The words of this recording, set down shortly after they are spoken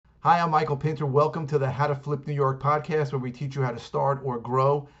Hi, I'm Michael Pinter. Welcome to the How to Flip New York podcast, where we teach you how to start or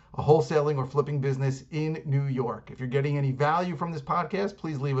grow a wholesaling or flipping business in New York. If you're getting any value from this podcast,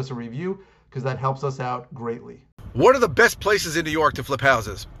 please leave us a review because that helps us out greatly. What are the best places in New York to flip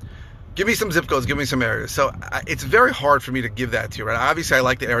houses? Give me some zip codes, give me some areas. So it's very hard for me to give that to you, right? Obviously, I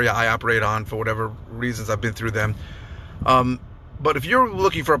like the area I operate on for whatever reasons I've been through them. But if you're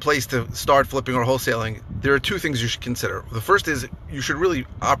looking for a place to start flipping or wholesaling, there are two things you should consider. The first is you should really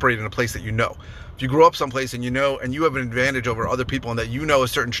operate in a place that you know. If you grew up someplace and you know, and you have an advantage over other people, and that you know a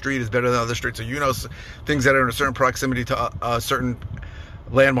certain street is better than other streets, or you know things that are in a certain proximity to certain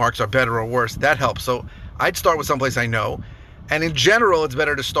landmarks are better or worse, that helps. So I'd start with someplace I know. And in general, it's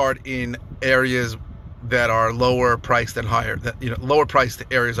better to start in areas that are lower priced than higher. Lower priced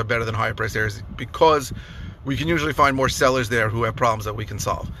areas are better than higher priced areas because we can usually find more sellers there who have problems that we can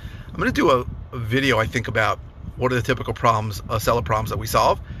solve. I'm going to do a video, I think, about what are the typical problems, seller problems that we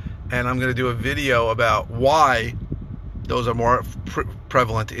solve. And I'm going to do a video about why those are more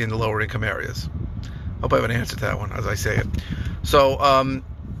prevalent in lower income areas. Hope I have an answer to that one as I say it. So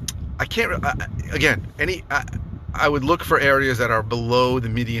I can't, I would look for areas that are below the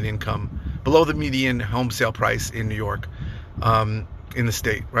median income, below the median home sale price in New York, in the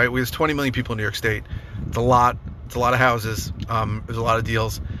state, right? There's 20 million people in New York State. It's a lot. It's a lot of houses. There's a lot of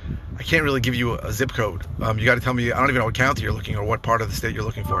deals. I can't really give you a zip code. You got to tell me. I don't even know what county you're looking or what part of the state you're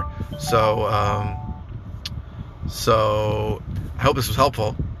looking for. So I hope this was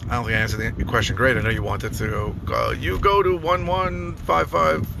helpful. I don't think I answered the question great. I know you wanted to go. You go to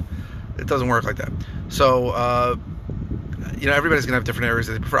 1155. It doesn't work like that. So everybody's gonna have different areas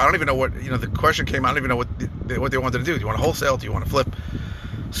that they prefer. I don't even know what the question came. I don't even know what they wanted to do. Do you want to wholesale? Do you want to flip?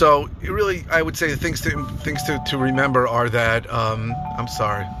 So really, I would say the things to remember are that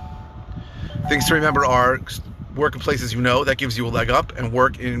things to remember are work in places you know, that gives you a leg up, and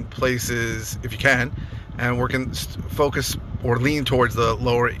work in places, if you can, and work in focus or lean towards the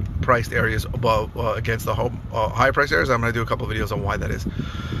lower priced areas above against the higher priced areas. I'm going to do a couple of videos on why that is.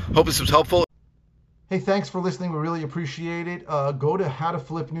 Hope this was helpful. Hey, thanks for listening. We really appreciate it. Go to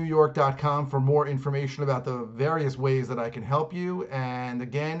howtoflipnewyork.com for more information about the various ways that I can help you. And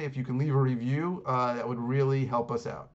again, if you can leave a review, that would really help us out.